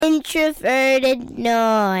Introverted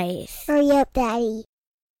noise. Hurry up, Daddy.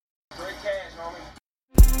 Great cash, homie.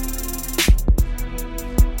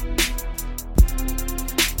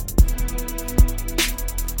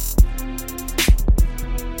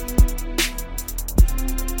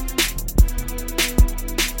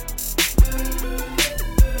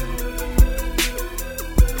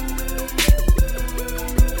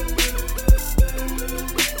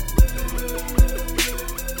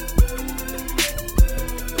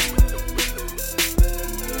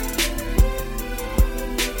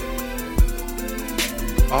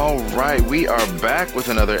 All right, we are back with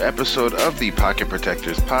another episode of the Pocket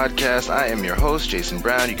Protectors podcast. I am your host, Jason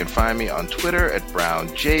Brown. You can find me on Twitter at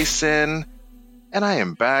BrownJason. And I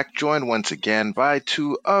am back, joined once again by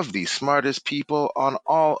two of the smartest people on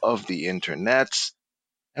all of the internets.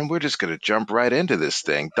 And we're just going to jump right into this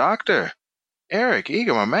thing. Dr. Eric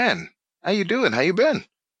Eager, my man, how you doing? How you been?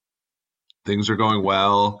 Things are going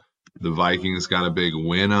well. The Vikings got a big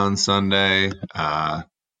win on Sunday.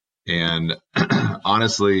 And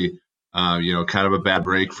honestly, kind of a bad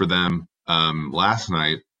break for them last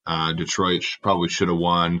night. Detroit probably should have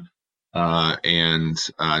won and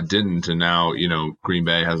didn't. And now, Green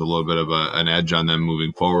Bay has a little bit of an edge on them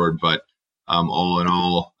moving forward. But all in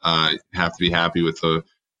all, have to be happy with the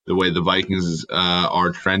way the Vikings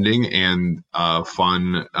are trending, and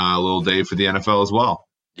fun little day for the NFL as well.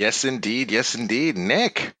 Yes, indeed. Yes, indeed.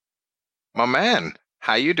 Nick, my man,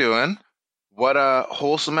 how you doing? What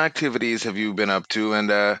wholesome activities have you been up to, and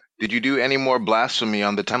did you do any more blasphemy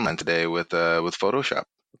on the timeline today with Photoshop?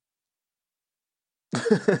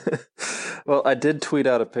 Well, I did tweet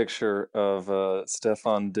out a picture of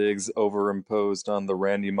Stefon Diggs overimposed on the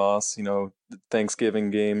Randy Moss,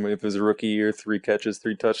 Thanksgiving game. It was a rookie year, 3 catches,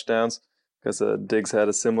 3 touchdowns, because Diggs had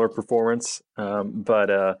a similar performance.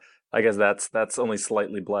 But I guess that's only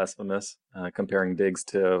slightly blasphemous, comparing Diggs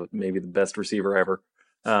to maybe the best receiver ever.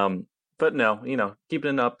 But no,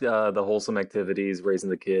 keeping up the wholesome activities,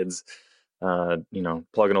 raising the kids,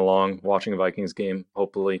 plugging along, watching a Vikings game,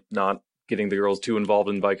 hopefully not getting the girls too involved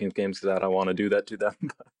in Vikings games because I don't want to do that to them.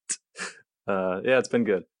 But yeah, it's been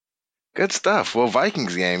good. Good stuff. Well,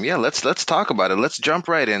 Vikings game. Yeah, let's talk about it. Let's jump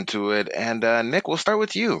right into it. And Nick, we'll start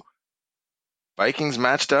with you. Vikings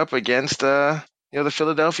matched up against the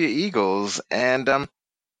Philadelphia Eagles, and the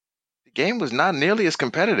game was not nearly as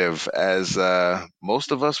competitive as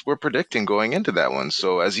most of us were predicting going into that one.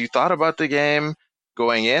 So as you thought about the game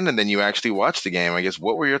going in, and then you actually watched the game, I guess,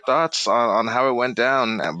 what were your thoughts on how it went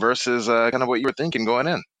down versus kind of what you were thinking going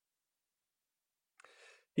in?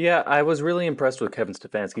 Yeah, I was really impressed with Kevin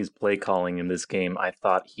Stefanski's play calling in this game. I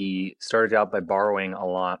thought he started out by borrowing a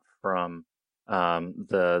lot from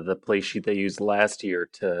the play sheet they used last year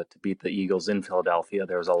to beat the Eagles in Philadelphia.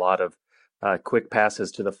 There was a lot of quick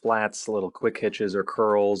passes to the flats, little quick hitches or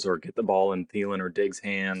curls, or get the ball in Thielen or Diggs'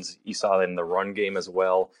 hands. You saw that in the run game as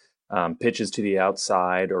well. Pitches to the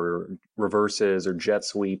outside or reverses or jet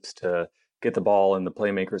sweeps to get the ball in the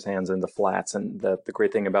playmakers' hands in the flats. And the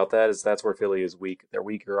great thing about that is that's where Philly is weak. They're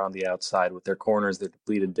weaker on the outside with their corners, their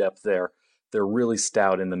depleted depth there. They're really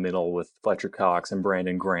stout in the middle with Fletcher Cox and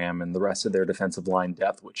Brandon Graham and the rest of their defensive line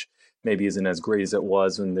depth, which maybe isn't as great as it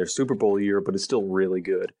was in their Super Bowl year, but is still really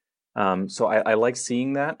good. So I like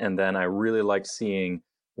seeing that. And then I really liked seeing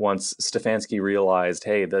once Stefanski realized,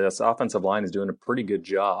 hey, this offensive line is doing a pretty good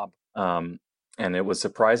job. And it was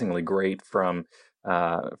surprisingly great from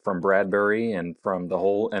Bradbury and from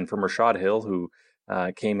Rashad Hill, who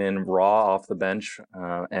came in raw off the bench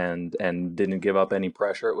and didn't give up any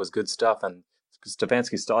pressure. It was good stuff. And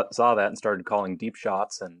Stefanski saw that and started calling deep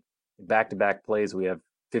shots, and back-to-back plays. We have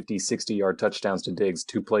 50, 60-yard touchdowns to Diggs,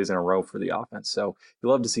 2 plays in a row for the offense. So you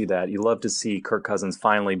love to see that. You love to see Kirk Cousins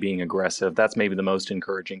finally being aggressive. That's maybe the most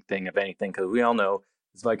encouraging thing of anything, because we all know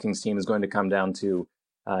this Vikings team is going to come down to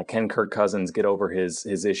can Kirk Cousins get over his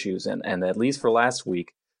issues? And at least for last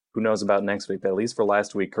week, who knows about next week, but at least for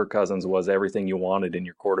last week, Kirk Cousins was everything you wanted in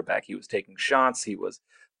your quarterback. He was taking shots. He was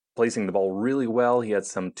placing the ball really well. He had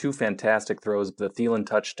 2 fantastic throws. The Thielen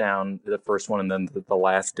touchdown, the first one, and then the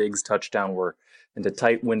last Diggs touchdown were into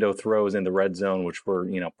tight window throws in the red zone, which were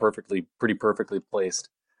pretty perfectly placed.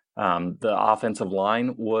 The offensive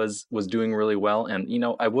line was doing really well, and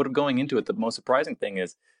I would have going into it. The most surprising thing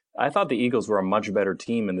is I thought the Eagles were a much better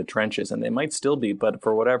team in the trenches, and they might still be, but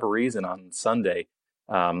for whatever reason on Sunday,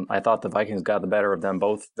 I thought the Vikings got the better of them.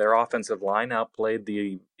 Both their offensive line outplayed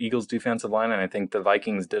the Eagles' defensive line, and I think the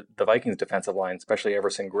Vikings defensive line, especially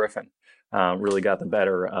Everson Griffin, really got the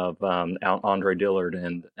better of Andre Dillard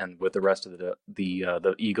and with the rest of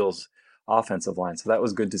the Eagles' offensive line. So that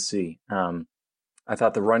was good to see. I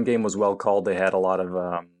thought the run game was well called. They had a lot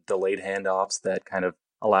of delayed handoffs that kind of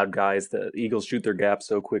allowed the Eagles shoot their gaps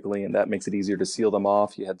so quickly, and that makes it easier to seal them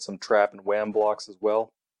off. You had some trap and wham blocks as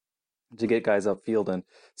well to get guys upfield, and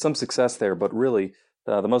some success there. But really,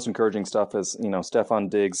 the most encouraging stuff is, Stefon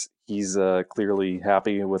Diggs. He's clearly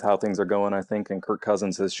happy with how things are going, I think, and Kirk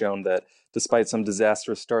Cousins has shown that despite some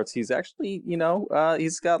disastrous starts, he's actually,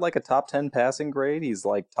 he's got like a top 10 passing grade. He's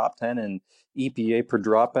like top 10 in EPA per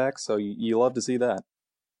dropback, so you love to see that.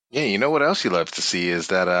 Yeah, you know what else you love to see is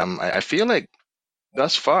that I feel like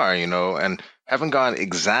thus far, and haven't gone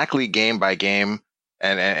exactly game by game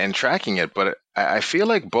and tracking it, but I feel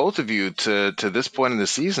like both of you to this point in the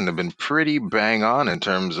season have been pretty bang on in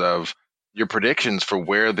terms of your predictions for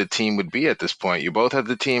where the team would be at this point. You both had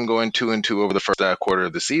the team going 2-2 over the first quarter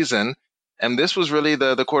of the season, and this was really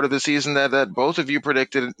the quarter of the season that both of you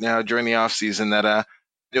predicted during the offseason that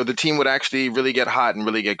the team would actually really get hot and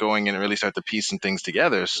really get going and really start to piece some things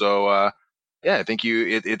together. So yeah, I think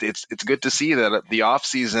it's good to see that the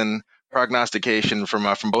off-season prognostication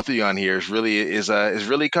from both of you on here is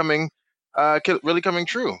really coming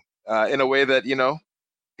true in a way that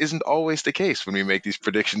isn't always the case when we make these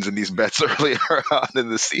predictions and these bets earlier on in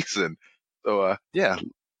the season. So yeah,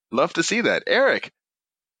 love to see that. Eric,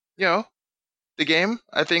 the game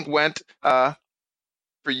I think went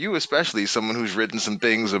for you, especially someone who's written some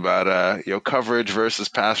things about coverage versus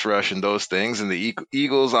pass rush and those things. And the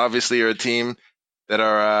Eagles obviously are a team that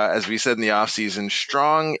are, as we said in the offseason,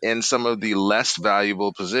 strong in some of the less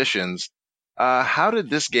valuable positions. How did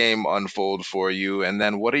this game unfold for you? And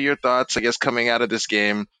then what are your thoughts, I guess, coming out of this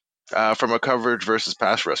game from a coverage versus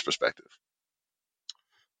pass rush perspective?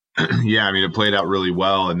 Yeah, I mean, it played out really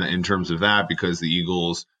well in terms of that, because the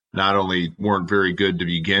Eagles not only weren't very good to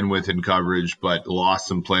begin with in coverage, but lost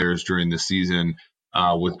some players during the season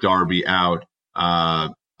with Darby out,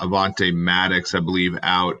 Avonte Maddox, I believe,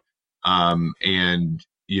 out. And,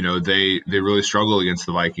 they really struggled against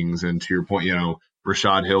the Vikings. And to your point,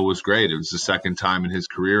 Rashad Hill was great. It was the second time in his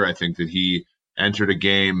career, I think, that he entered a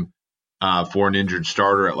game for an injured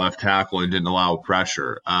starter at left tackle and didn't allow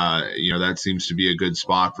pressure. That seems to be a good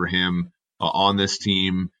spot for him on this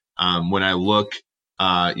team. When I look,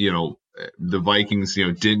 the Vikings,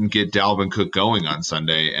 didn't get Dalvin Cook going on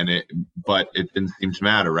Sunday, but it didn't seem to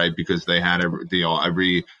matter, right? Because they had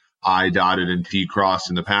every I dotted and T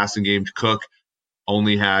crossed in the passing game. Cook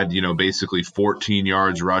only had, basically 14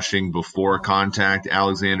 yards rushing before contact.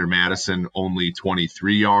 Alexander Mattison only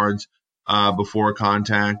 23 yards before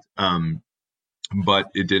contact. But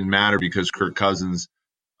it didn't matter because Kirk Cousins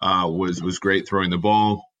was great throwing the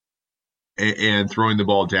ball and throwing the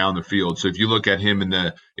ball down the field. So if you look at him in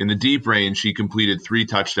the deep range, he completed 3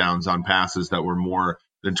 touchdowns on passes that were more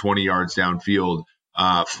than 20 yards downfield,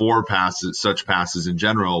 4 such passes in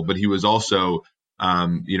general. But he was also,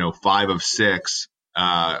 5 of 6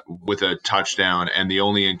 with a touchdown, and the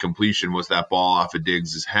only incompletion was that ball off of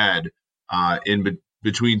Diggs' head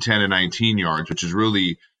between 10 and 19 yards, which is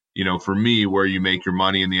really, for me, where you make your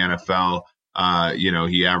money in the NFL.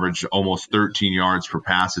 He averaged almost 13 yards per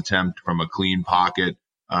pass attempt from a clean pocket.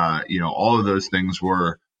 All of those things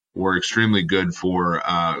were extremely good for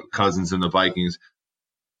Cousins and the Vikings.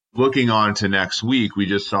 Looking on to next week, we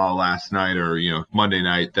just saw last night or Monday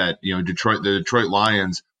night that the Detroit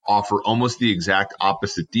Lions offer almost the exact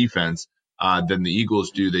opposite defense than the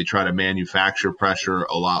Eagles do. They try to manufacture pressure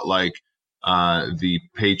a lot like the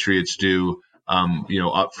Patriots do.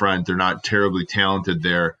 Up front, they're not terribly talented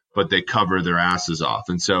there, but they cover their asses off.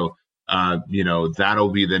 And so,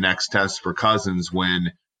 that'll be the next test for Cousins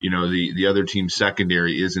when, the other team's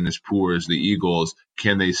secondary isn't as poor as the Eagles.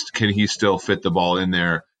 Can he still fit the ball in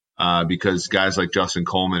there? Because guys like Justin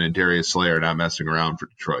Coleman and Darius Slay are not messing around for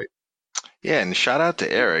Detroit. Yeah, and shout out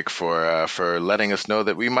to Eric for letting us know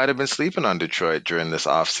that we might have been sleeping on Detroit during this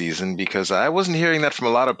offseason, because I wasn't hearing that from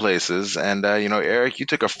a lot of places. And, Eric, you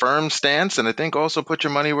took a firm stance, and I think also put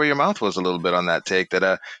your money where your mouth was a little bit on that take,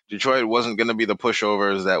 that Detroit wasn't going to be the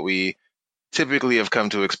pushovers that we typically have come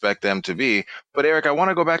to expect them to be. But, Eric, I want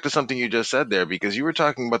to go back to something you just said there, because you were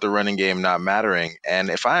talking about the running game not mattering. And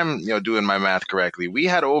if I'm doing my math correctly, we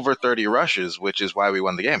had over 30 rushes, which is why we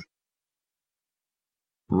won the game.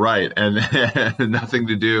 Right, and nothing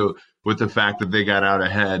to do with the fact that they got out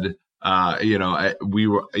ahead.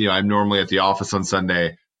 I'm normally at the office on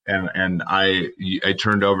Sunday, and I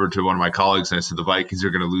turned over to one of my colleagues and I said the Vikings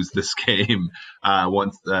are going to lose this game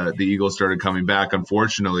once the Eagles started coming back.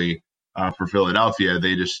 Unfortunately for Philadelphia,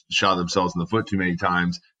 they just shot themselves in the foot too many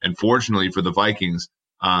times. And fortunately for the Vikings,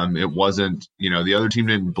 it wasn't. The other team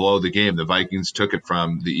didn't blow the game. The Vikings took it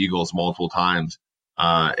from the Eagles multiple times.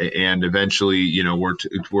 And eventually,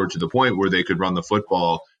 we're to the point where they could run the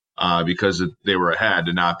football because they were ahead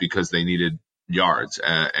and not because they needed, yards.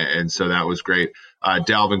 And so that was great.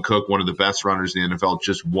 Dalvin Cook, one of the best runners in the NFL,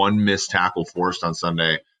 just one missed tackle forced on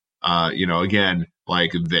Sunday. Again,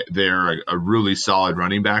 like they're a really solid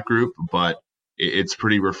running back group, but it's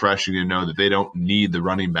pretty refreshing to know that they don't need the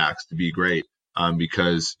running backs to be great,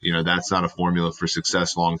 because, that's not a formula for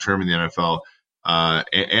success long term in the NFL.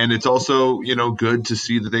 And it's also, good to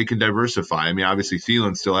see that they can diversify. I mean, obviously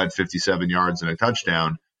Thielen still had 57 yards and a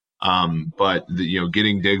touchdown, but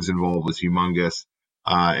getting Diggs involved was humongous.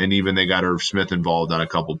 And even they got Irv Smith involved on a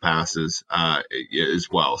couple passes as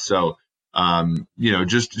well. So,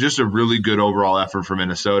 just a really good overall effort for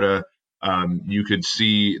Minnesota. You could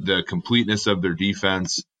see the completeness of their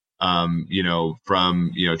defense, from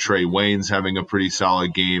Trey Waynes having a pretty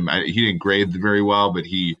solid game. He didn't grade very well, but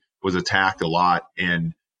he was attacked a lot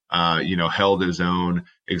and, held his own.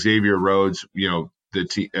 Xavier Rhodes,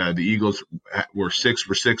 the Eagles were 6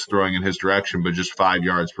 for 6 throwing in his direction, but just 5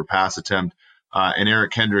 yards per pass attempt. And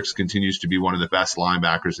Eric Kendricks continues to be one of the best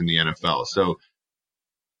linebackers in the NFL. So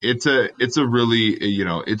it's a really,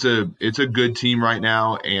 it's a good team right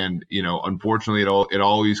now. And, unfortunately it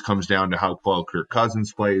always comes down to how well Kirk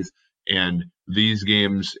Cousins plays. And these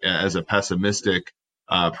games, as a pessimistic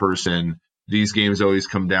person, these games always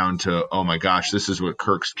come down to, oh my gosh, this is what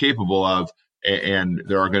Kirk's capable of. And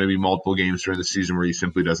there are going to be multiple games during the season where he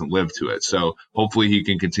simply doesn't live to it. So hopefully he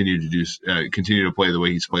can continue to play the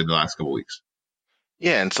way he's played the last couple of weeks.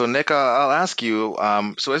 Yeah, and so Nick, I'll ask you.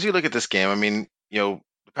 So as you look at this game, I mean, the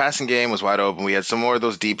passing game was wide open. We had some more of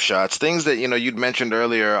those deep shots, things that you'd mentioned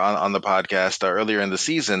earlier on the podcast, earlier in the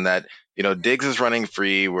season, that Diggs is running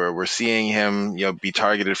free. We're seeing him be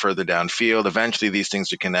targeted further downfield. Eventually, these things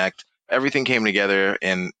to connect. Everything came together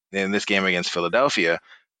in this game against Philadelphia.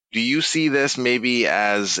 Do you see this maybe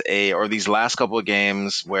or these last couple of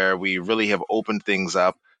games where we really have opened things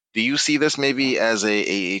up? Do you see this maybe as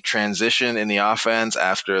a transition in the offense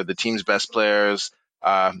after the team's best players,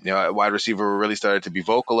 wide receiver really started to be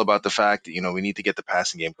vocal about the fact that, we need to get the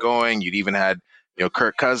passing game going? You'd even had,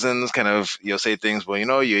 Kirk Cousins kind of, say things,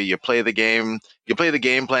 well, you play the game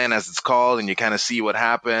plan as it's called, and you kind of see what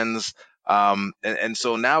happens. And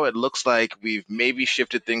so now it looks like we've maybe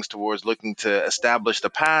shifted things towards looking to establish the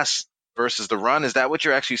pass versus the run. Is that what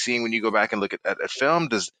you're actually seeing when you go back and look at film?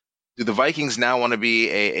 Do the Vikings now want to be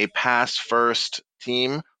a pass-first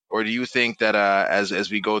team, or do you think that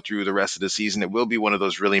as we go through the rest of the season, it will be one of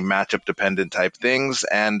those really matchup-dependent type things,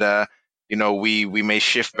 and we may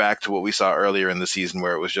shift back to what we saw earlier in the season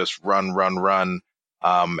where it was just run,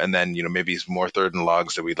 and then maybe some more third and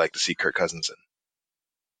logs that we'd like to see Kirk Cousins in?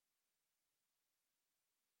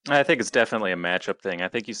 I think it's definitely a matchup thing. I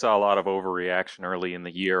think you saw a lot of overreaction early in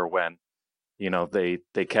the year when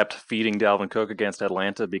they kept feeding Dalvin Cook against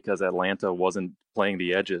Atlanta because Atlanta wasn't playing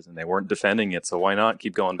the edges and they weren't defending it. So why not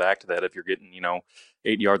keep going back to that if you're getting,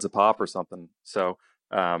 8 yards a pop or something? So,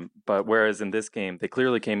 but whereas in this game, they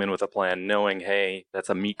clearly came in with a plan knowing, hey, that's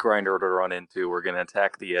a meat grinder to run into. We're going to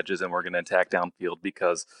attack the edges and we're going to attack downfield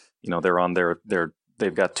because, they're on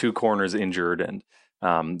they've got 2 corners injured and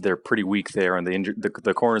they're pretty weak there. And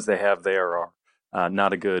the corners they have there are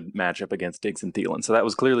not a good matchup against Diggs and Thielen. So that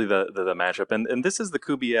was clearly the matchup. And this is the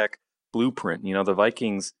Kubiak blueprint. The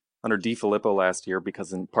Vikings under DeFilippo last year,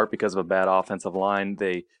 in part because of a bad offensive line,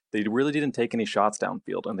 they really didn't take any shots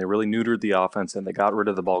downfield, and they really neutered the offense, and they got rid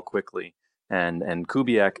of the ball quickly. And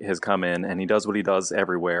Kubiak has come in, and he does what he does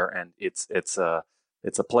everywhere, and it's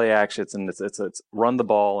a play action, it's run the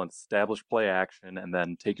ball and establish play action, and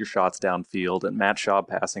then take your shots downfield, and Matt Schaub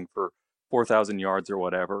passing for 4,000 yards or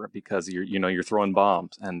whatever, because you're throwing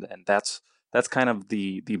bombs, and that's kind of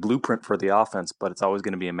the blueprint for the offense, but it's always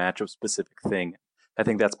going to be a matchup specific thing. I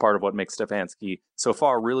think that's part of what makes Stefanski so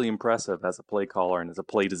far really impressive as a play caller and as a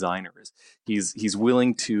play designer. Is he's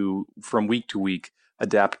willing to, from week to week,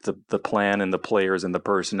 adapt the plan and the players and the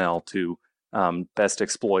personnel to best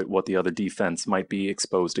exploit what the other defense might be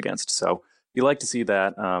exposed against. So you like to see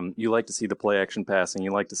that. You like to see the play action passing.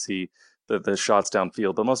 You like to see the shots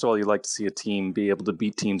downfield, but most of all, you like to see a team be able to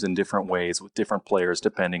beat teams in different ways with different players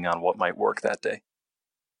depending on what might work that day.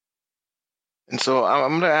 And so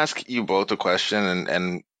I'm going to ask you both a question,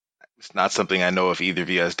 and it's not something I know if either of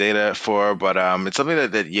you has data for, but it's something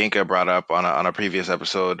that Yinka brought up on a previous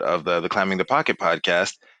episode of the Climbing the Pocket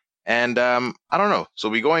podcast. And I don't know. So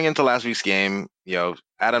we going into last week's game,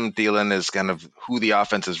 Adam Thielen is kind of who the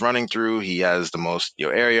offense is running through. He has the most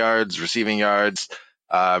air yards, receiving yards.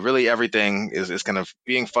 Really everything is kind of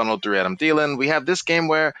being funneled through Adam Thielen. We have this game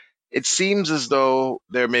where it seems as though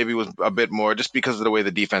there maybe was a bit more just because of the way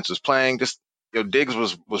the defense was playing. Just Diggs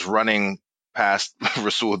was running past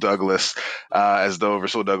Rasul Douglas as though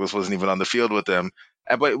Rasul Douglas wasn't even on the field with him.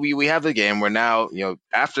 But we have the game where now,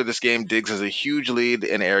 after this game, Diggs has a huge lead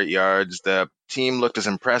in air yards. The team looked as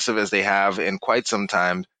impressive as they have in quite some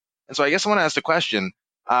time. And so I guess I want to ask the question.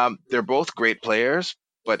 They're both great players,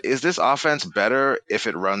 but is this offense better if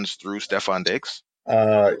it runs through Stefon Diggs?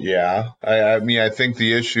 Yeah. I mean, I think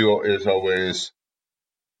the issue is always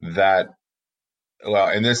that, well,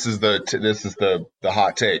 and this is the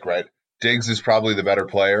hot take, right? Diggs is probably the better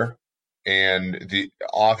player, and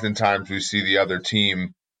oftentimes we see the other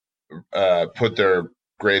team put their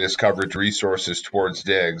greatest coverage resources towards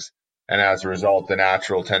Diggs, and as a result, the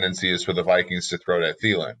natural tendency is for the Vikings to throw to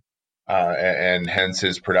Thielen, and hence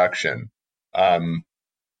his production.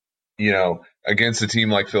 Against a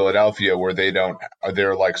team like Philadelphia where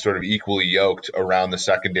they're like sort of equally yoked around the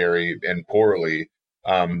secondary and poorly,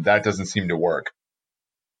 that doesn't seem to work.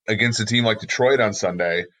 Against a team like Detroit on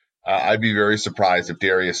Sunday, I'd be very surprised if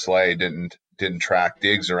Darius Slay didn't track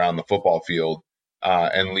Diggs around the football field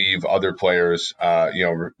and leave other players,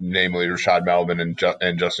 namely Rashad Melvin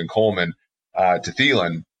and Justin Coleman, to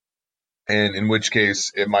Thielen, and in which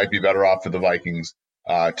case it might be better off for the Vikings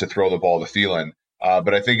to throw the ball to Thielen.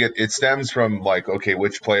 But I think it stems from like, okay,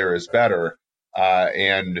 which player is better,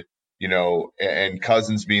 and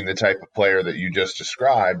Cousins being the type of player that you just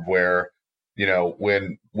described, where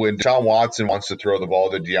when Deshaun Watson wants to throw the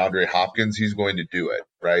ball to DeAndre Hopkins, he's going to do it,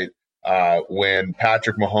 right? When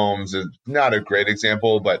Patrick Mahomes is not a great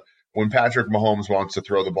example, but when Patrick Mahomes wants to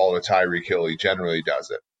throw the ball to Tyreek Hill, he generally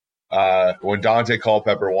does it. When Dante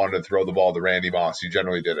Culpepper wanted to throw the ball to Randy Moss, he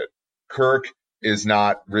generally did it. Kirk is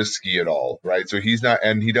not risky at all, right? So he's not,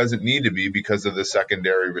 and he doesn't need to be because of the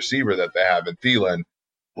secondary receiver that they have in Thielen.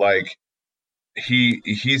 Like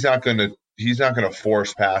he's not going to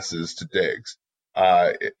force passes to Diggs,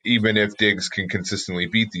 even if Diggs can consistently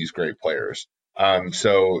beat these great players.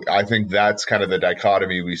 So I think that's kind of the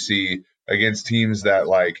dichotomy we see against teams that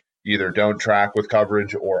like either don't track with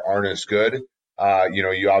coverage or aren't as good.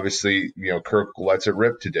 You obviously, Kirk lets it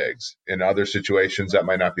rip to Diggs. In other situations, that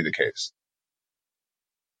might not be the case.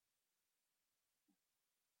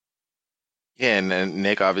 Yeah, and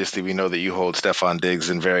Nick, obviously we know that you hold Stefon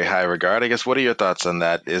Diggs in very high regard. I guess what are your thoughts on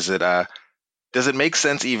that? Does it make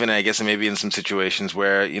sense even, I guess, maybe in some situations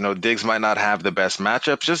where, Diggs might not have the best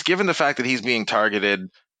matchups, just given the fact that he's being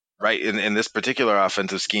targeted right in this particular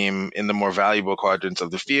offensive scheme in the more valuable quadrants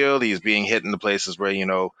of the field. He's being hit in the places where,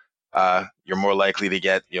 you're more likely to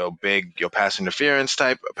get, big, pass interference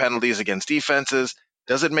type penalties against defenses.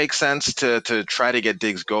 Does it make sense to try to get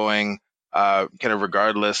Diggs going, kind of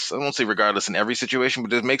regardless? I won't say regardless in every situation,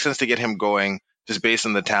 but does it make sense to get him going just based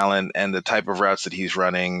on the talent and the type of routes that he's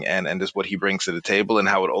running and just what he brings to the table and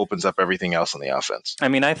how it opens up everything else on the offense? I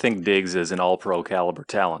mean, I think Diggs is an all-pro caliber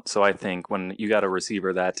talent. So I think when you got a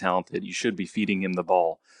receiver that talented, you should be feeding him the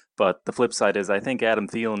ball. But the flip side is I think Adam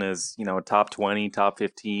Thielen is, a top 20, top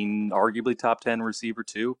 15, arguably top 10 receiver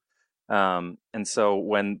too. And so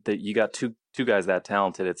when you got two guys that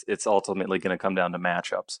talented, it's ultimately going to come down to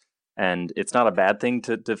matchups. And it's not a bad thing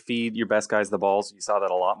to feed your best guys the balls. You saw that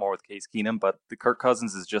a lot more with Case Keenum, but the Kirk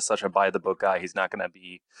Cousins is just such a by-the-book guy. He's not going to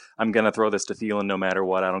be, I'm going to throw this to Thielen no matter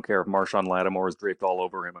what. I don't care if Marshawn Lattimore is draped all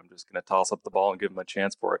over him. I'm just going to toss up the ball and give him a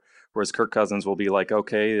chance for it. Whereas Kirk Cousins will be like,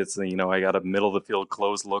 okay, it's, I got a middle-of-the-field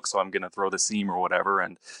closed look, so I'm going to throw the seam or whatever.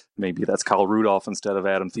 And maybe that's Kyle Rudolph instead of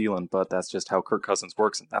Adam Thielen, but that's just how Kirk Cousins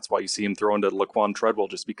works. And that's why you see him throwing to Laquan Treadwell,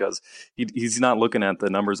 just because he's not looking at the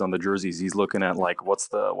numbers on the jerseys. He's looking at like, what's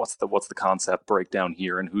the concept breakdown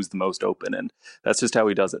here and who's the most open, and that's just how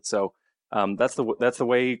he does it. So that's the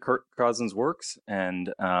way Kirk Cousins works,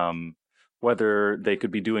 and whether they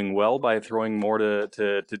could be doing well by throwing more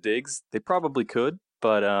to Diggs, they probably could,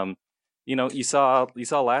 but you saw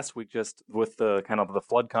last week just with the kind of the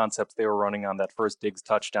flood concepts they were running on that first Diggs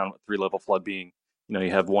touchdown with 3-level flood being,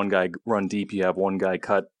 you have one guy run deep, you have one guy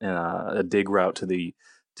cut a dig route to the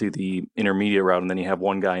intermediate route, and then you have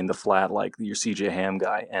one guy in the flat like your CJ Ham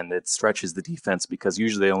guy, and it stretches the defense because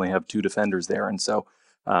usually they only have two defenders there, and so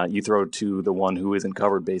you throw to the one who isn't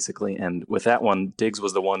covered basically, and with that one, Diggs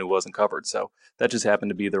was the one who wasn't covered, so that just happened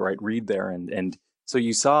to be the right read there, and so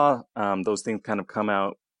you saw those things kind of come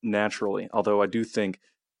out naturally, although I do think,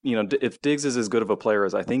 if Diggs is as good of a player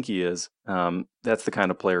as I think he is, that's the kind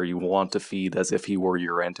of player you want to feed as if he were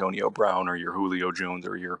your Antonio Brown or your Julio Jones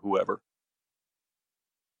or your whoever.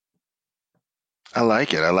 I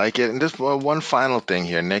like it. And just one final thing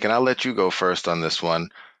here, Nick, and I'll let you go first on this one.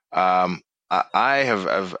 I'm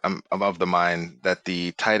of the mind that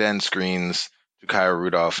the tight end screens to Kyle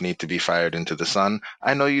Rudolph need to be fired into the sun.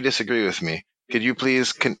 I know you disagree with me. Could you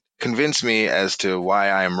please convince me as to why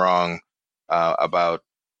I am wrong about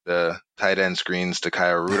the tight end screens to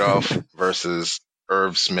Kyle Rudolph versus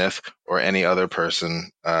Irv Smith or any other person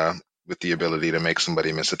with the ability to make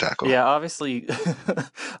somebody miss a tackle. Yeah, obviously,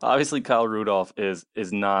 obviously Kyle Rudolph is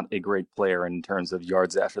not a great player in terms of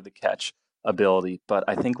yards after the catch ability, but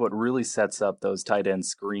I think what really sets up those tight end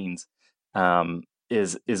screens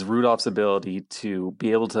is Rudolph's ability to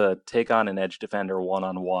be able to take on an edge defender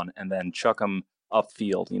one-on-one and then chuck him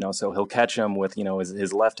upfield. So he'll catch him with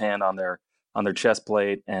his left hand on their chest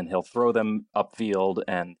plate, and he'll throw them upfield,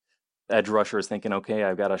 and edge rusher is thinking, okay,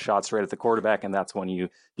 I've got a shot straight at the quarterback, and that's when you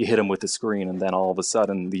hit him with the screen, and then all of a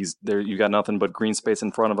sudden you got nothing but green space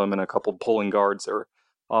in front of him and a couple pulling guards or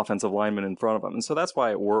offensive linemen in front of him, and so that's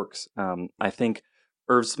why it works. I think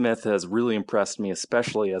Irv Smith has really impressed me,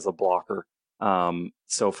 especially as a blocker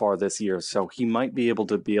so far this year. So he might be able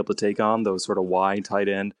to take on those sort of wide tight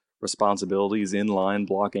end responsibilities, in line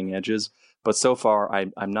blocking edges. But so far,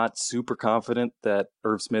 I'm not super confident that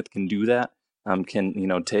Irv Smith can do that.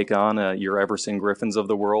 Can take on your Everson Griffins of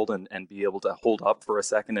the world and be able to hold up for a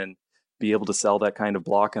second and be able to sell that kind of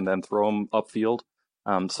block and then throw him upfield.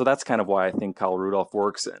 So that's kind of why I think Kyle Rudolph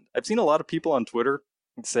works. And I've seen a lot of people on Twitter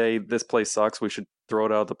say this play sucks, we should throw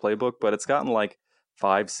it out of the playbook, but it's gotten like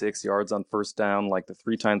 5-6 yards on first down like the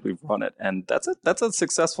 3 times we've run it, and that's a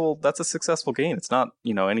successful gain. It's not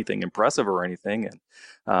anything impressive or anything, and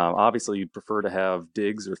obviously you'd prefer to have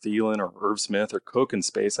Diggs or Thielen or Irv Smith or Cook in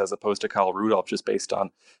space as opposed to Kyle Rudolph, just based on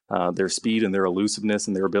their speed and their elusiveness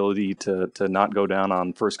and their ability to not go down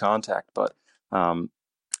on first contact. But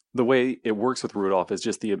the way it works with Rudolph is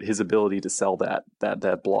just his ability to sell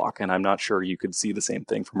that block, and I'm not sure you could see the same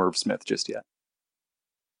thing from Irv Smith just yet.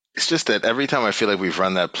 It's just that every time I feel like we've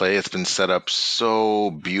run that play, it's been set up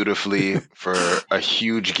so beautifully for a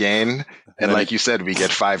huge gain. And like you said, we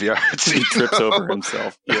get 5 yards. He trips over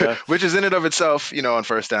himself. Yeah. Which is in and of itself, on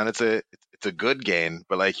first down, it's a good gain.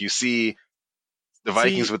 But like you see the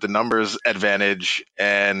Vikings with the numbers advantage,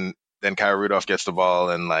 and then Kyle Rudolph gets the ball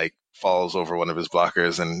and like falls over one of his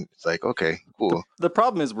blockers, and it's like, okay, cool. The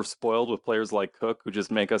problem is we're spoiled with players like Cook who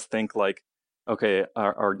just make us think like, okay,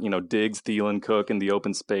 our Diggs, Thielen, Cook in the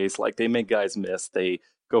open space, like they make guys miss. They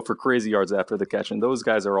go for crazy yards after the catch, and those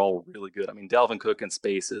guys are all really good. I mean, Dalvin Cook in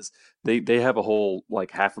spaces, they have a whole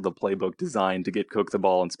like half of the playbook designed to get Cook the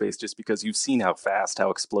ball in space, just because you've seen how fast,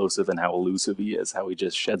 how explosive, and how elusive he is, how he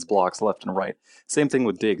just sheds blocks left and right. Same thing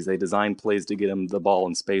with Diggs. They design plays to get him the ball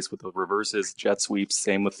in space with the reverses, jet sweeps.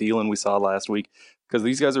 Same with Thielen we saw last week, because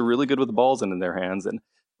these guys are really good with the balls in their hands. And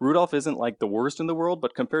Rudolph isn't like the worst in the world,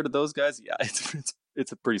 but compared to those guys, yeah,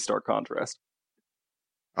 it's a pretty stark contrast.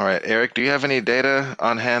 All right, Eric, do you have any data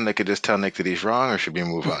on hand that could just tell Nick that he's wrong, or should we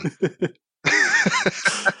move on?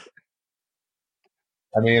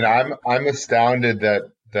 I mean, I'm astounded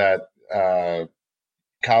that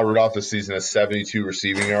Kyle Rudolph this season has 72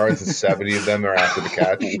 receiving yards, and 70 of them are after the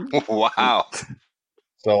catch. Wow.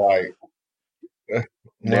 So like.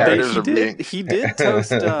 He did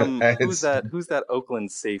toast who's that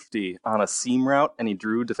Oakland safety on a seam route, and he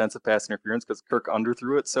drew defensive pass interference because Kirk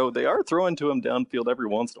underthrew it. So they are throwing to him downfield every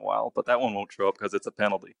once in a while, but that one won't show up because it's a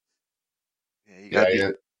penalty.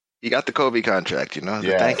 Yeah, he got the Kobe contract, Yeah.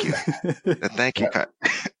 Thank you. The thank you.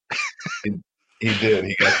 He did.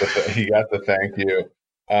 He got the thank you.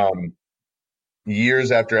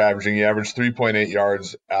 Years after he averaged 3.8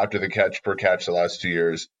 yards after the catch per catch the last 2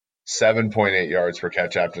 years. 7.8 yards per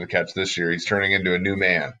catch after the catch this year. He's turning into a new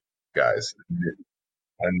man, guys.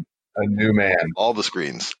 A new man. All the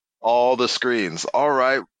screens. All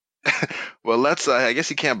right. Well, let's. I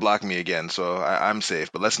guess you can't block me again, so I'm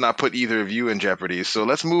safe. But let's not put either of you in jeopardy. So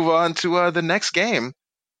let's move on to the next game.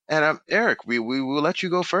 And Eric, we will let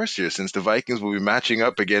you go first here, since the Vikings will be matching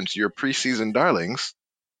up against your preseason darlings.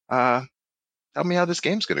 Tell me how this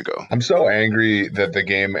game's going to go. I'm so angry that the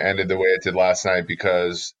game ended the way it did last night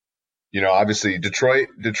because, obviously Detroit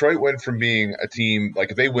went from being a team,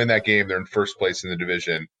 like if they win that game, they're in first place in the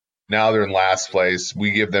division. Now they're in last place.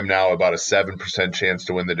 We give them now about a 7% chance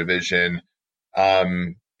to win the division.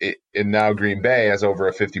 And now Green Bay has over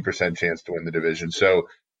a 50% chance to win the division. So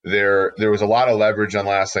there was a lot of leverage on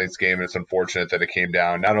last night's game, and it's unfortunate that it came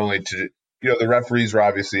down not only to the referees were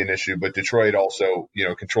obviously an issue, but Detroit also,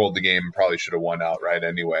 controlled the game and probably should have won outright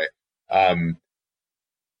anyway.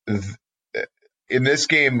 In this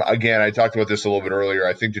game, again, I talked about this a little bit earlier.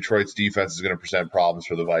 I think Detroit's defense is going to present problems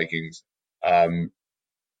for the Vikings. And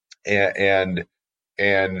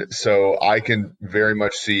so I can very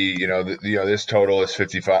much see, this total is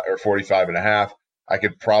 55 or 45.5. I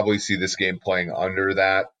could probably see this game playing under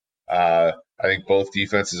that. I think both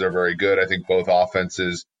defenses are very good. I think both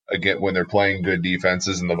offenses, again, when they're playing good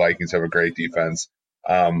defenses, and the Vikings have a great defense,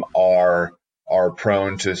 are are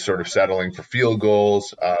prone to sort of settling for field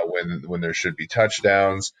goals when there should be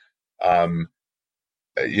touchdowns.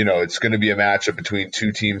 It's going to be a matchup between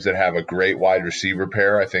two teams that have a great wide receiver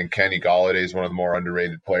pair. I think Kenny Golladay is one of the more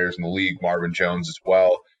underrated players in the league, Marvin Jones as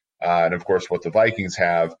well. And of course, what the Vikings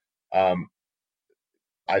have.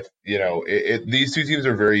 These two teams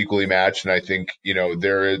are very equally matched, and I think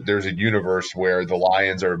there's a universe where the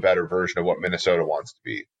Lions are a better version of what Minnesota wants to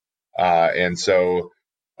be, and so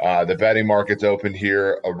the betting market's opened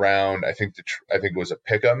here around I think it was a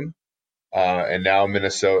pick'em, and now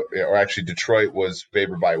Detroit was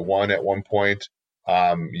favored by 1 at one point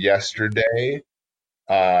yesterday,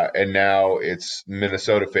 and now it's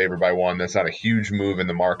Minnesota favored by 1. That's not a huge move in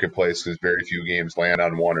the marketplace because very few games land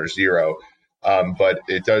on 1 or 0. But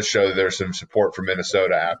it does show that there's some support for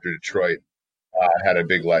Minnesota after Detroit had a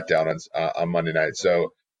big letdown on Monday night.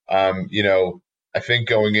 So, I think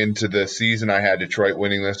going into the season, I had Detroit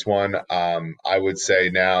winning this one. I would say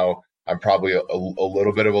now I'm probably a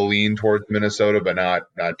little bit of a lean towards Minnesota, but not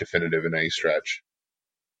definitive in any stretch.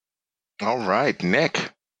 All right,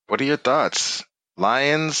 Nick, what are your thoughts?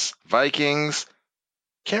 Lions, Vikings.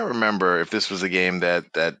 Can't remember if this was a game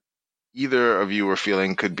that either of you were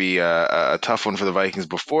feeling could be a tough one for the Vikings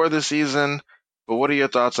before the season, but what are your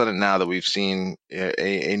thoughts on it now that we've seen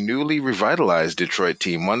a newly revitalized Detroit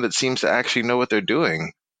team, one that seems to actually know what they're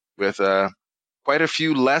doing with quite a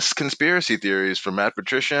few less conspiracy theories from Matt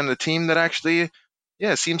Patricia and a team that actually,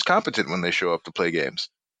 seems competent when they show up to play games?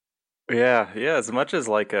 Yeah. As much as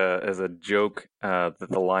as a joke that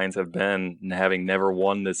the Lions have been having never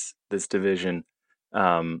won this division,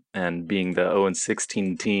 and being the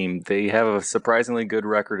 0-16 team, they have a surprisingly good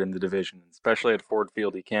record in the division, especially at Ford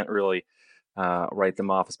Field. You can't really write them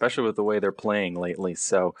off, especially with the way they're playing lately.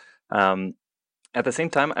 So at the same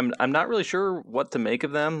time, I'm not really sure what to make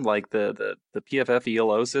of them. Like the PFF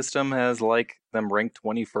ELO system has them ranked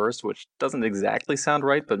 21st, which doesn't exactly sound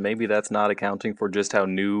right, but maybe that's not accounting for just how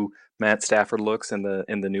new Matt Stafford looks in the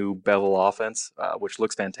new Bevel offense, which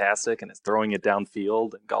looks fantastic and is throwing it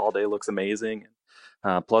downfield. And Galladay looks amazing.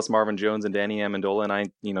 Plus Marvin Jones and Danny Amendola,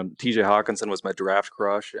 and TJ Hawkinson was my draft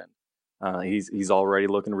crush, and he's already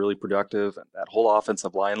looking really productive, and that whole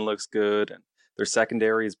offensive line looks good, and their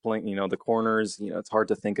secondary is playing. The corners. It's hard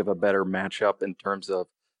to think of a better matchup in terms of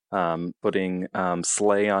putting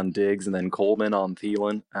Slay on Diggs and then Coleman on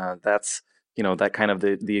Thielen. That's that kind of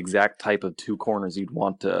the exact type of two corners you'd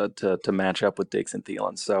want to match up with Diggs and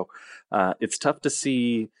Thielen. So it's tough to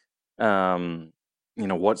see.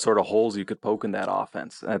 What sort of holes you could poke in that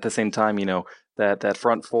offense. At the same time, that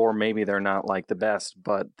front four, maybe they're not the best,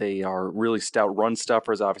 but they are really stout run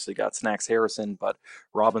stuffers. Obviously got Snacks Harrison, but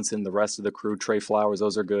Robinson, the rest of the crew, Trey Flowers,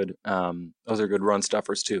 those are good run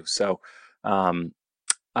stuffers too. So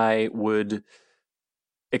I would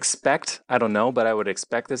expect, I don't know, but I would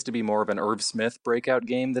expect this to be more of an Irv Smith breakout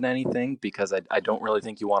game than anything, because I don't really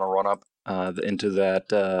think you want to run up into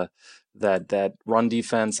that run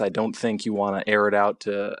defense. I don't think you want to air it out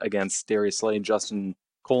against Darius Slay and Justin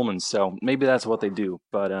Coleman. So maybe that's what they do.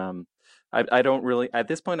 But I don't really, at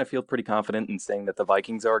this point, I feel pretty confident in saying that the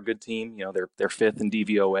Vikings are a good team. They're fifth in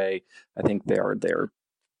DVOA. I think they're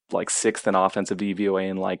sixth in offensive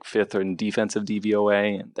DVOA and fifth in defensive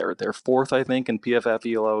DVOA, and they're fourth, I think, in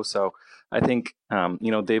PFF ELO. So I think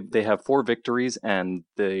they have 4 victories, and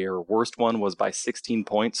their worst one was by 16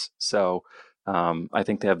 points. So I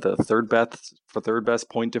think they have the third best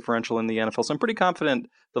point differential in the NFL. So I'm pretty confident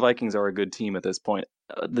the Vikings are a good team at this point.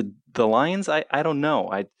 The Lions, I don't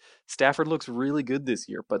know. Stafford looks really good this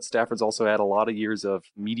year, but Stafford's also had a lot of years of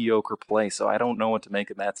mediocre play, so I don't know what to make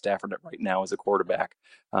of Matt Stafford right now as a quarterback.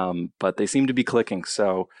 But they seem to be clicking,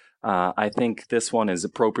 so I think this one is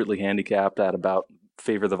appropriately handicapped at about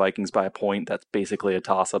favor the Vikings by a point. That's basically a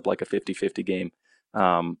toss-up, like a 50-50 game.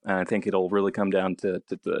 And I think it'll really come down to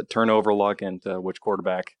the turnover luck and which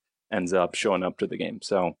quarterback ends up showing up to the game.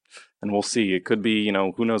 So, and we'll see. It could be,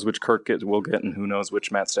 who knows which Kirk we'll get, and who knows which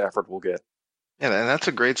Matt Stafford we'll get. Yeah, and that's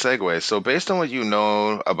a great segue. So based on what you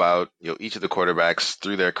know about each of the quarterbacks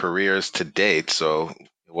through their careers to date, so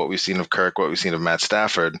what we've seen of Kirk, what we've seen of Matt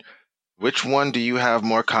Stafford, which one do you have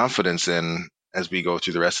more confidence in as we go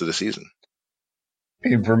through the rest of the season?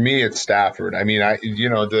 For me, it's Stafford. I mean, I've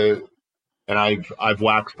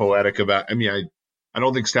waxed poetic about. I mean, I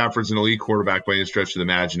don't think Stafford's an elite quarterback by any stretch of the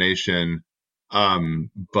imagination,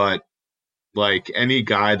 but any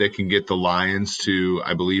guy that can get the Lions to,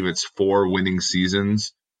 I believe it's 4 winning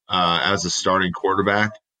seasons as a starting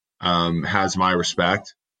quarterback has my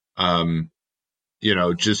respect.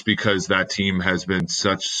 Just because that team has been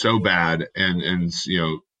so bad, and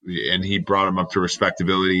he brought him up to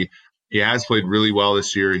respectability He has played really well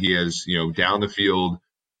this year. He has, down the field,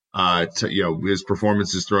 his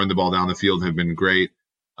performances throwing the ball down the field have been great.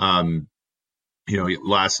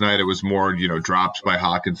 Last night it was more, drops by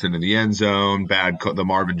Hockenson in the end zone. The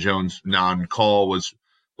Marvin Jones non-call was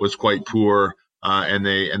quite poor, and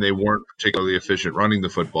they weren't particularly efficient running the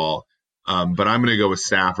football. But I'm going to go with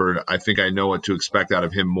Stafford. I think I know what to expect out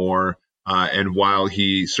of him more. And while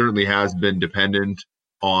he certainly has been dependent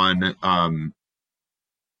on,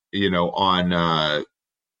 his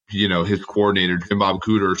coordinator, Jim Bob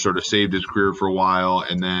Cooter, sort of saved his career for a while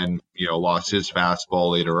and then, lost his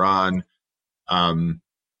fastball later on. I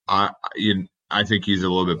think he's a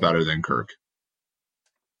little bit better than Kirk.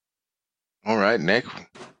 All right, Nick.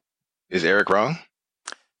 Is Eric wrong?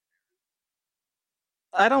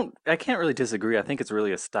 I can't really disagree. I think it's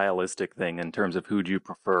really a stylistic thing in terms of who do you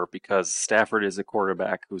prefer, because Stafford is a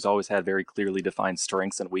quarterback who's always had very clearly defined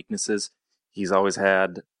strengths and weaknesses. He's always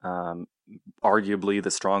had arguably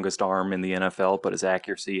the strongest arm in the NFL, but his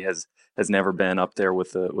accuracy has never been up there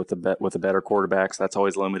with the better quarterbacks. That's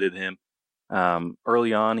always limited him.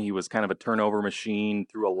 Early on, he was kind of a turnover machine,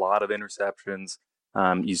 threw a lot of interceptions.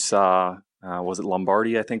 You saw, was it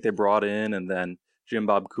Lombardi, I think they brought in, and then Jim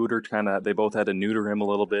Bob Cooter, they both had to neuter him a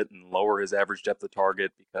little bit and lower his average depth of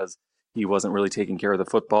target because he wasn't really taking care of the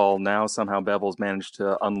football. Now somehow Bevel's managed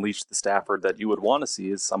to unleash the Stafford that you would want to see,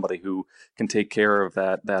 as somebody who can take care of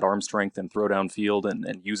that arm strength and throw downfield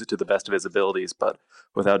and use it to the best of his abilities, but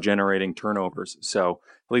without generating turnovers. So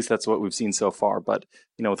at least that's what we've seen so far. But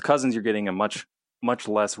with Cousins, you're getting a much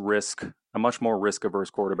less risk, a much more risk-averse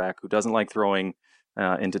quarterback who doesn't like throwing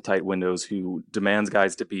into tight windows, who demands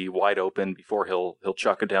guys to be wide open before he'll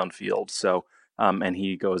chuck it downfield. So, and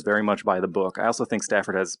he goes very much by the book. I also think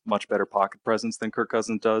Stafford has much better pocket presence than Kirk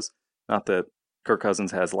Cousins does. Not that Kirk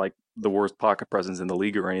Cousins has like the worst pocket presence in the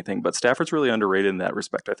league or anything, but Stafford's really underrated in that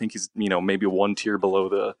respect. I think he's, maybe one tier below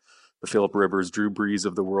the Phillip Rivers, Drew Brees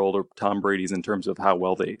of the world, or Tom Brady's in terms of how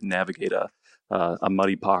well they navigate a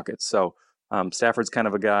muddy pocket. So, Stafford's kind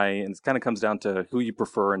of a guy, and it kind of comes down to who you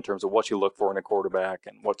prefer in terms of what you look for in a quarterback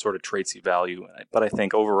and what sort of traits you value. But I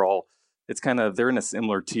think overall, it's they're in a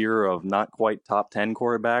similar tier of not quite top 10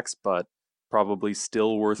 quarterbacks, but probably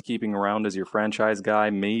still worth keeping around as your franchise guy,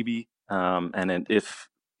 maybe. And then if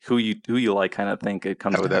who you like, kind of think it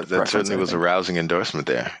comes down to that certainly was a rousing endorsement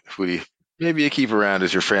there. Maybe you keep around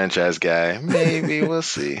as your franchise guy. Maybe we'll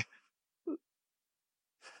see.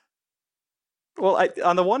 Well,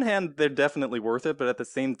 on the one hand, they're definitely worth it, but at the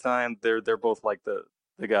same time, they're both like the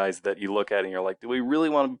guys that you look at and you're like, do we really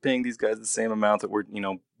want to be paying these guys the same amount that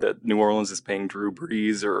that New Orleans is paying Drew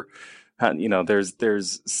Brees? Or,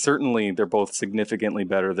 there's certainly, they're both significantly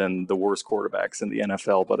better than the worst quarterbacks in the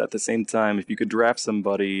NFL. But at the same time, if you could draft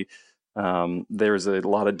somebody, there's a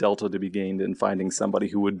lot of delta to be gained in finding somebody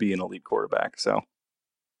who would be an elite quarterback. So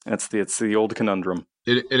it's the old conundrum.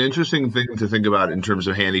 An interesting thing to think about in terms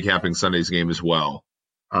of handicapping Sunday's game as well.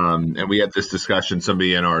 And we had this discussion.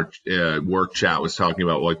 Somebody in our work chat was talking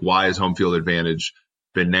about, like, why has home field advantage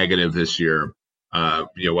been negative this year?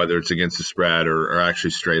 Whether it's against the spread or actually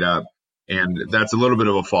straight up. And that's a little bit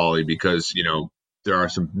of a folly because, there are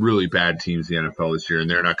some really bad teams in the NFL this year, and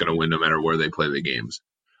they're not going to win no matter where they play the games.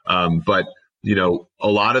 But a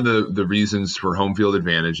lot of the reasons for home field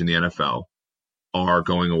advantage in the NFL are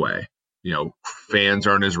going away. Fans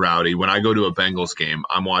aren't as rowdy. When I go to a Bengals game,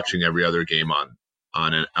 I'm watching every other game on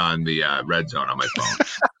the red zone on my phone.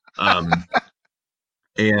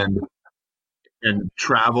 And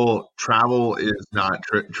travel is not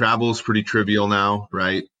travel is pretty trivial now,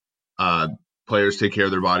 right? Players take care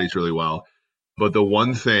of their bodies really well. But the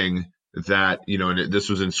one thing that, and this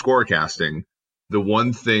was in scorecasting, the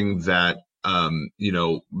one thing that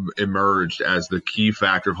emerged as the key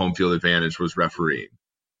factor of home field advantage was refereeing.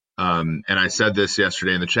 And I said this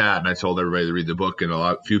yesterday in the chat, and I told everybody to read the book, and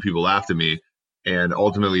few people laughed at me. And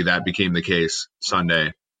ultimately, that became the case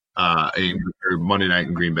Sunday, or Monday night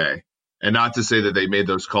in Green Bay. And not to say that they made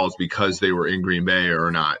those calls because they were in Green Bay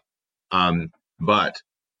or not, but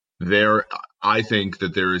I think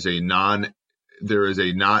that there is a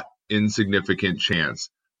not insignificant chance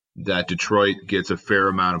that Detroit gets a fair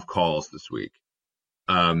amount of calls this week.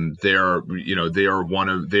 They have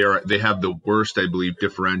the worst, I believe,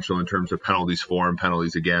 differential in terms of penalties for and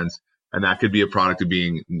penalties against. And that could be a product of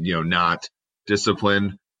being, not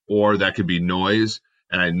disciplined, or that could be noise.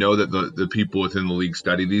 And I know that the people within the league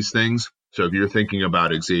study these things. So if you're thinking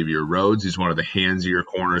about Xavier Rhodes, he's one of the handsier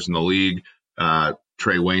corners in the league.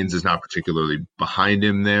 Trey Waynes is not particularly behind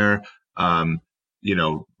him there.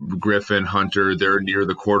 Griffin, Hunter, they're near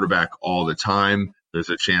the quarterback all the time. There's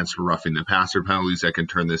a chance for roughing the passer penalties that can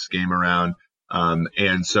turn this game around.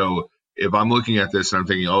 And so, if I'm looking at this and I'm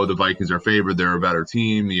thinking, the Vikings are favored, they're a better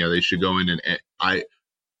team, they should go in, and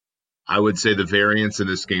I would say the variance in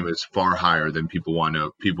this game is far higher than people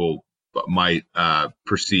might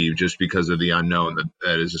perceive, just because of the unknown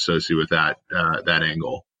that is associated with that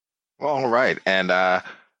angle. Well, all right, and I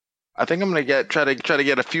think I'm going to try to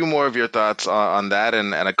get a few more of your thoughts on that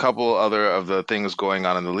and a couple other of the things going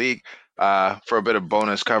on in the league for a bit of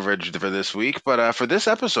bonus coverage for this week. But for this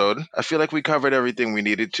episode, I feel like we covered everything we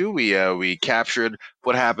needed to. We captured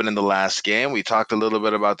what happened in the last game. We talked a little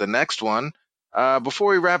bit about the next one.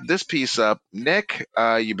 Before we wrap this piece up, Nick,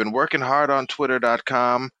 you've been working hard on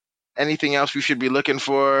Twitter.com. Anything else we should be looking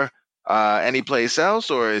for? Any place else,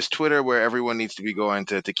 or is Twitter where everyone needs to be going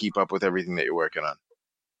to keep up with everything that you're working on?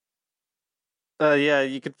 Yeah,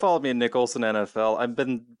 you could follow me at Nick Olson NFL. I've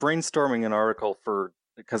been brainstorming an article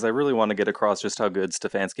because I really want to get across just how good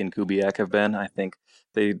Stefanski and Kubiak have been. I think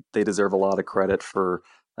they deserve a lot of credit for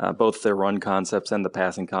both their run concepts and the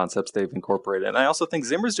passing concepts they've incorporated. And I also think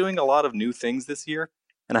Zimmer's doing a lot of new things this year,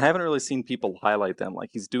 and I haven't really seen people highlight them. Like,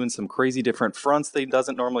 he's doing some crazy different fronts that he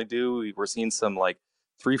doesn't normally do. We're seeing some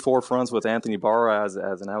 3-4 fronts with Anthony Barra as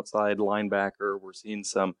an outside linebacker. We're seeing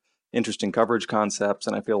some interesting coverage concepts,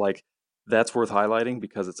 and I feel like that's worth highlighting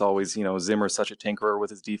because it's always, Zimmer's such a tinkerer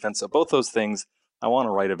with his defense. So both those things I want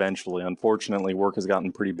to write eventually. Unfortunately, work has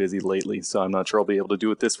gotten pretty busy lately, so I'm not sure I'll be able to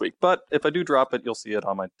do it this week. But if I do drop it, you'll see it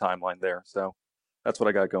on my timeline there. So that's what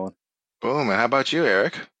I got going. Boom. And how about you,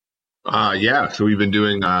 Eric? So we've been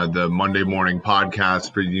doing the Monday morning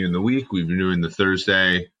podcast previewing the week. We've been doing the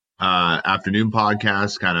Thursday afternoon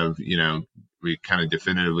podcast, we kind of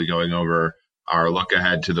definitively going over our look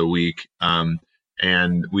ahead to the week.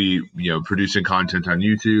 And we, producing content on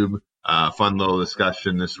YouTube. Fun little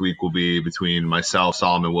discussion this week will be between myself,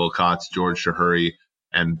 Solomon Wilcots, George Shahuri,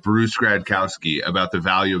 and Bruce Gradkowski about the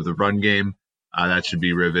value of the run game. That should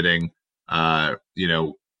be riveting. All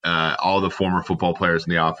the former football players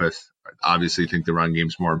in the office obviously think the run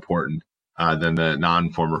game's more important than the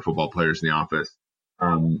non-former football players in the office,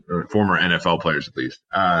 or former NFL players at least.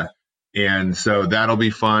 And so that'll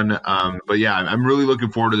be fun. But yeah, I'm really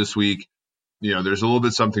looking forward to this week. There's a little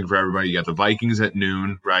bit something for everybody. You got the Vikings at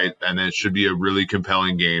noon, right? And it should be a really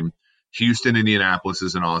compelling game. Houston, Indianapolis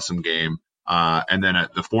is an awesome game. And then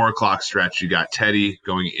at the 4:00 stretch, you got Teddy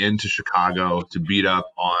going into Chicago to beat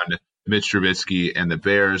up on Mitch Trubisky and the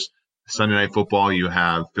Bears. Sunday Night Football, you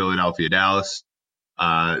have Philadelphia, Dallas,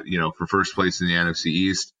 for first place in the NFC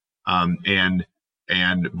East.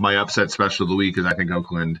 And my upset special of the week is I think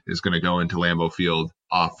Oakland is going to go into Lambeau Field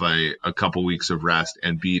off a couple weeks of rest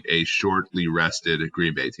and beat a shortly rested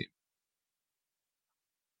Green Bay team.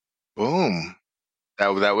 Boom.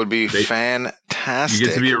 That would be fantastic. You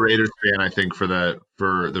get to be a Raiders fan, I think, for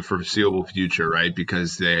the foreseeable future, right?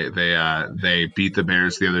 Because they beat the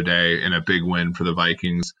Bears the other day in a big win for the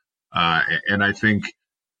Vikings. And I think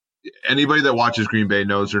anybody that watches Green Bay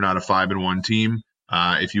knows they're not a 5-1 team.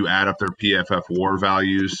 If you add up their PFF WAR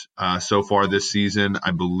values so far this season,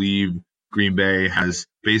 I believe Green Bay has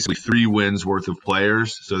basically 3 wins worth of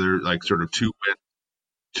players. So they're like sort of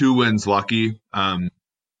 2 wins lucky. And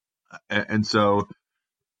so,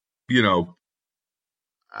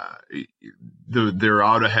 they're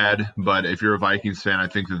out ahead. But if you're a Vikings fan, I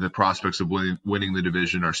think that the prospects of winning the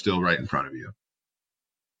division are still right in front of you.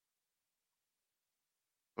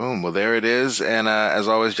 Boom. Well, there it is. And as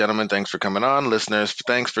always, gentlemen, thanks for coming on. Listeners,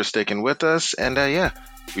 thanks for sticking with us. And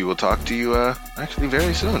we will talk to you actually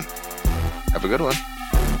very soon. Have a good one.